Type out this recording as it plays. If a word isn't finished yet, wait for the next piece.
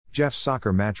Jeff's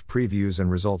Soccer Match Previews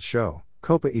and Results Show,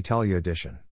 Coppa Italia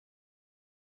Edition.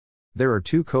 There are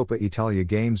 2 Coppa Italia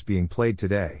games being played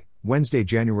today, Wednesday,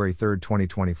 January 3,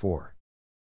 2024.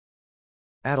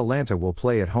 Atalanta will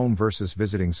play at home versus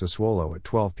visiting Sassuolo at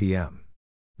 12 p.m.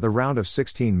 The round of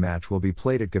 16 match will be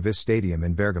played at Gavis Stadium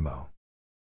in Bergamo.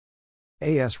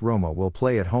 AS Roma will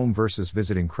play at home versus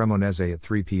visiting Cremonese at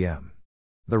 3 p.m.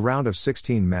 The round of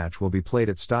 16 match will be played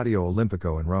at Stadio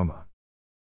Olimpico in Roma.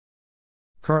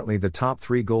 Currently the top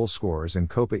 3 goal scorers in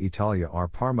Coppa Italia are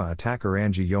Parma attacker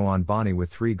Angie Ioan Boni with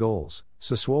 3 goals,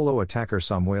 Sassuolo attacker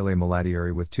Samuele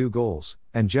Maladieri with 2 goals,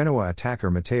 and Genoa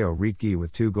attacker Matteo Reitgui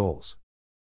with 2 goals.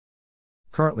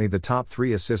 Currently the top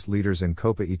 3 assist leaders in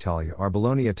Coppa Italia are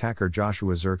Bologna attacker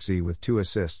Joshua Zirkzee with 2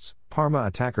 assists, Parma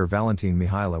attacker Valentin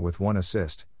Mihaila with 1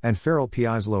 assist, and Ferrell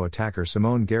Piazlo attacker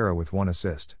Simone Guerra with 1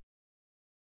 assist.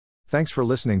 Thanks for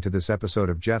listening to this episode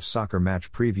of Jeff's Soccer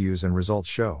Match Previews and Results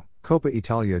Show, Coppa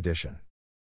Italia Edition.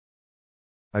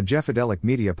 A Jeffadelic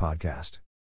Media Podcast.